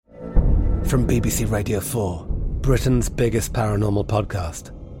From BBC Radio 4, Britain's biggest paranormal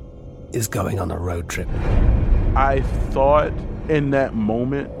podcast is going on a road trip. I thought in that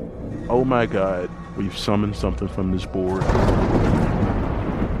moment, oh my God, we've summoned something from this board.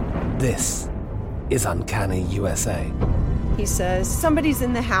 This is Uncanny USA. He says, somebody's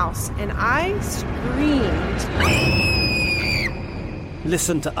in the house, and I screamed.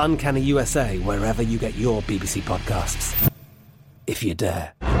 Listen to Uncanny USA wherever you get your BBC podcasts, if you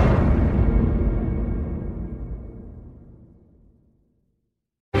dare.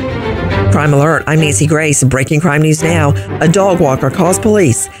 Crime Alert, I'm Nancy Grace. Breaking crime news now. A dog walker calls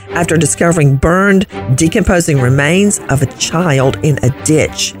police after discovering burned, decomposing remains of a child in a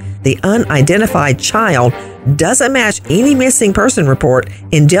ditch. The unidentified child doesn't match any missing person report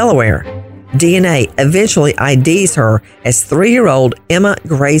in Delaware. DNA eventually IDs her as 3-year-old Emma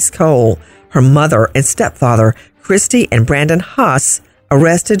Grace Cole. Her mother and stepfather, Christy and Brandon Haas,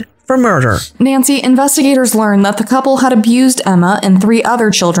 arrested for murder. Nancy, investigators learned that the couple had abused Emma and 3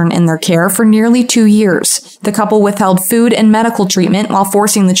 other children in their care for nearly 2 years. The couple withheld food and medical treatment while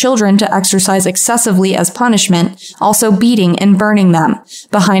forcing the children to exercise excessively as punishment, also beating and burning them.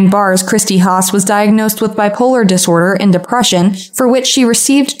 Behind bars, Christy Haas was diagnosed with bipolar disorder and depression, for which she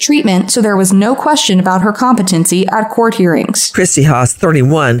received treatment, so there was no question about her competency at court hearings. Christy Haas,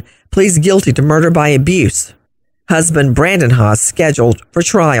 31, pleads guilty to murder by abuse. Husband Brandon Haas scheduled for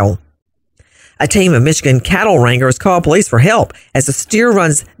trial. A team of Michigan cattle wranglers called police for help as a steer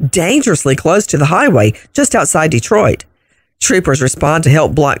runs dangerously close to the highway just outside Detroit. Troopers respond to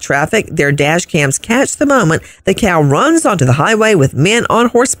help block traffic. Their dash cams catch the moment the cow runs onto the highway with men on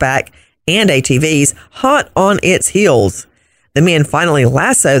horseback and ATVs hot on its heels. The men finally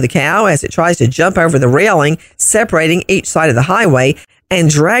lasso the cow as it tries to jump over the railing separating each side of the highway and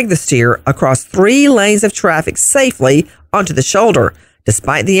drag the steer across 3 lanes of traffic safely onto the shoulder.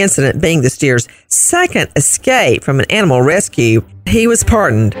 Despite the incident being the steer's second escape from an animal rescue, he was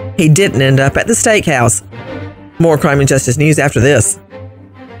pardoned. He didn't end up at the steakhouse. More crime and justice news after this.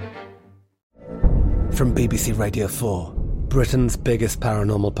 From BBC Radio 4, Britain's biggest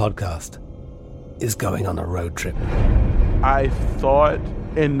paranormal podcast is going on a road trip. I thought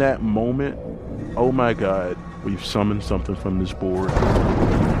in that moment, oh my God, we've summoned something from this board.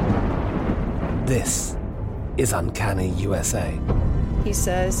 This is Uncanny USA. He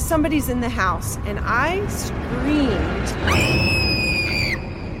says, somebody's in the house, and I screamed.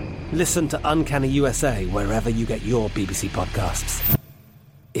 Listen to Uncanny USA wherever you get your BBC podcasts,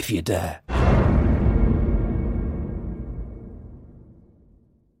 if you dare.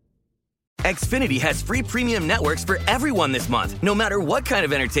 Xfinity has free premium networks for everyone this month, no matter what kind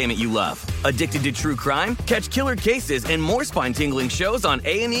of entertainment you love. Addicted to true crime? Catch killer cases and more spine-tingling shows on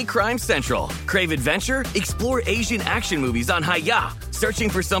A&E Crime Central. Crave adventure? Explore Asian action movies on Hi-Ya.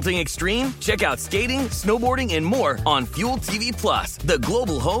 Searching for something extreme? Check out skating, snowboarding, and more on Fuel TV Plus, the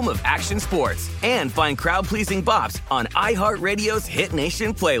global home of action sports. And find crowd-pleasing bops on iHeartRadio's Hit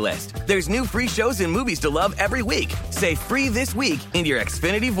Nation playlist. There's new free shows and movies to love every week. Say free this week in your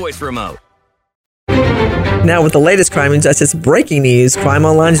Xfinity voice remote. Now with the latest crime and justice breaking news, Crime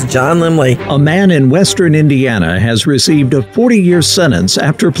Online's John Limley. A man in western Indiana has received a 40-year sentence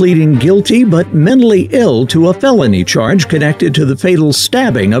after pleading guilty but mentally ill to a felony charge connected to the fatal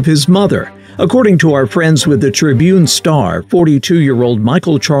stabbing of his mother. According to our friends with the Tribune-Star, 42-year-old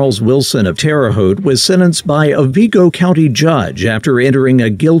Michael Charles Wilson of Terre Haute was sentenced by a Vigo County judge after entering a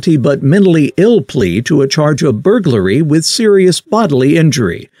guilty but mentally ill plea to a charge of burglary with serious bodily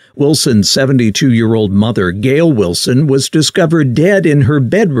injury. Wilson's 72-year-old mother, Gail Wilson, was discovered dead in her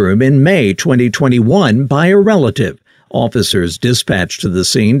bedroom in May 2021 by a relative. Officers dispatched to the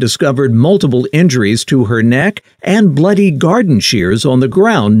scene discovered multiple injuries to her neck and bloody garden shears on the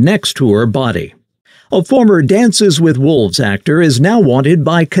ground next to her body. A former Dances with Wolves actor is now wanted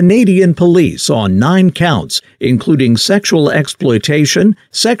by Canadian police on 9 counts, including sexual exploitation,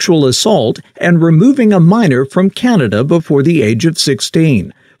 sexual assault, and removing a minor from Canada before the age of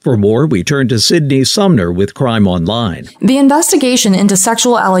 16. For more, we turn to Sydney Sumner with Crime Online. The investigation into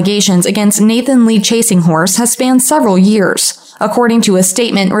sexual allegations against Nathan Lee Chasinghorse has spanned several years. According to a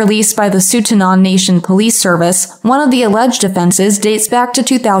statement released by the Sootanon Nation Police Service, one of the alleged offenses dates back to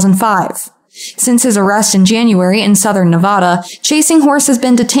 2005. Since his arrest in January in southern Nevada, Chasinghorse has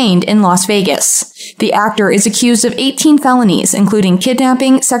been detained in Las Vegas. The actor is accused of 18 felonies, including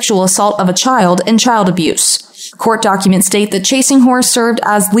kidnapping, sexual assault of a child, and child abuse. Court documents state that Chasing Horse served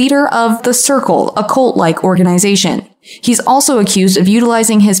as leader of the Circle, a cult-like organization. He's also accused of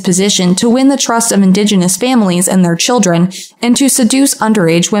utilizing his position to win the trust of indigenous families and their children and to seduce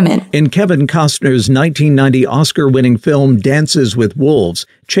underage women. In Kevin Costner's 1990 Oscar-winning film Dances with Wolves,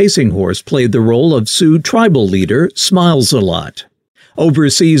 Chasing Horse played the role of Sioux tribal leader Smiles a Lot.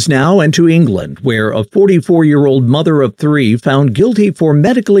 Overseas now and to England, where a 44-year-old mother of 3 found guilty for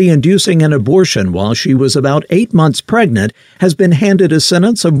medically inducing an abortion while she was about 8 months pregnant has been handed a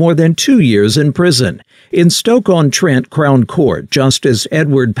sentence of more than 2 years in prison. In Stoke-on-Trent Crown Court, Justice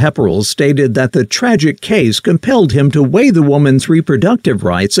Edward Pepperell stated that the tragic case compelled him to weigh the woman's reproductive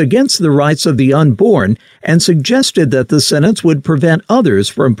rights against the rights of the unborn and suggested that the sentence would prevent others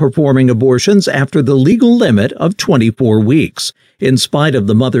from performing abortions after the legal limit of 24 weeks. In spite of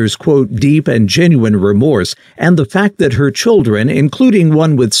the mother's, quote, deep and genuine remorse and the fact that her children, including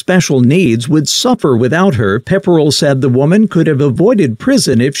one with special needs, would suffer without her, Pepperell said the woman could have avoided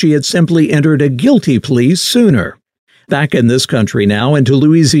prison if she had simply entered a guilty plea sooner. Back in this country now into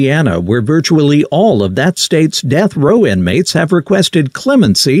Louisiana, where virtually all of that state's death row inmates have requested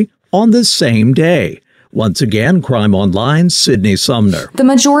clemency on the same day. Once again, Crime Online's Sydney Sumner. The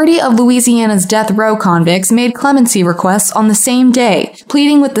majority of Louisiana's death row convicts made clemency requests on the same day,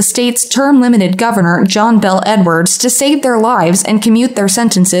 pleading with the state's term-limited governor, John Bell Edwards, to save their lives and commute their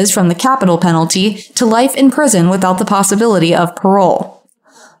sentences from the capital penalty to life in prison without the possibility of parole.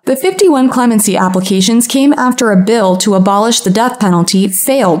 The 51 clemency applications came after a bill to abolish the death penalty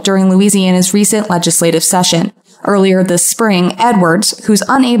failed during Louisiana's recent legislative session. Earlier this spring, Edwards, who's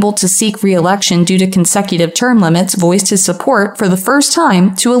unable to seek re-election due to consecutive term limits, voiced his support for the first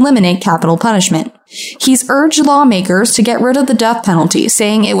time to eliminate capital punishment. He's urged lawmakers to get rid of the death penalty,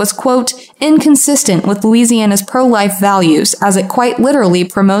 saying it was, quote, inconsistent with Louisiana's pro-life values, as it quite literally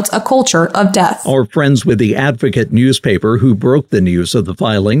promotes a culture of death. Our friends with the Advocate newspaper who broke the news of the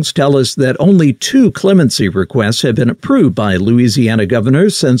filings tell us that only 2 clemency requests have been approved by Louisiana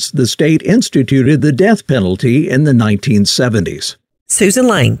governors since the state instituted the death penalty in the 1970s. Susan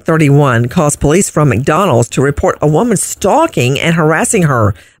Lane, 31, calls police from McDonald's to report a woman stalking and harassing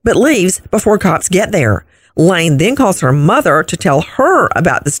her, but leaves before cops get there. Lane then calls her mother to tell her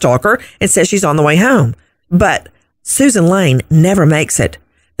about the stalker and says she's on the way home. But Susan Lane never makes it.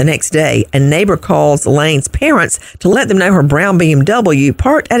 The next day, a neighbor calls Lane's parents to let them know her brown BMW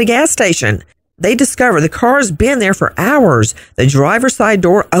parked at a gas station. They discover the car's been there for hours, the driver's side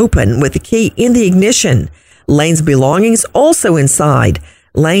door open with the key in the ignition. Lane's belongings also inside.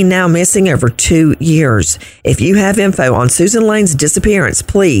 Lane now missing over 2 years. If you have info on Susan Lane's disappearance,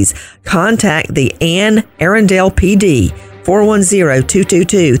 please contact the Anne Arundel PD,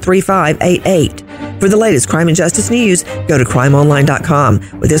 410-222-3588. For the latest crime and justice news, go to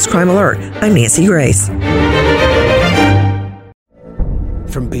crimeonline.com. With this crime alert, I'm Nancy Grace.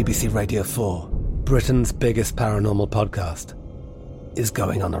 From BBC Radio 4, Britain's biggest paranormal podcast is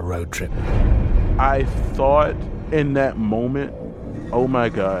going on a road trip. I thought in that moment, oh my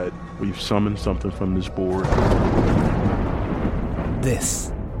God, we've summoned something from this board.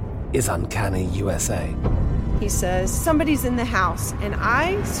 This is Uncanny USA. He says, somebody's in the house, and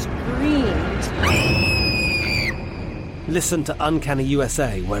I screamed. Listen to Uncanny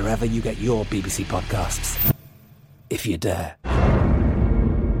USA wherever you get your BBC podcasts, if you dare.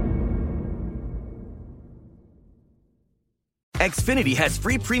 Xfinity has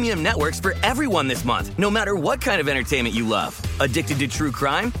free premium networks for everyone this month, no matter what kind of entertainment you love. Addicted to true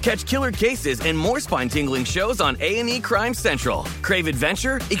crime? Catch killer cases and more spine-tingling shows on A&E Crime Central. Crave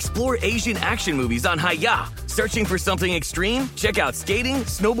adventure? Explore Asian action movies on Hi-YAH. Searching for something extreme? Check out skating,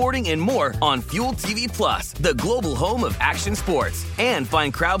 snowboarding, and more on Fuel TV Plus, the global home of action sports. And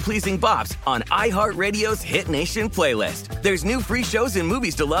find crowd-pleasing bops on iHeartRadio's Hit Nation playlist. There's new free shows and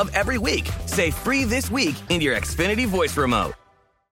movies to love every week. Say free this week in your Xfinity voice remote.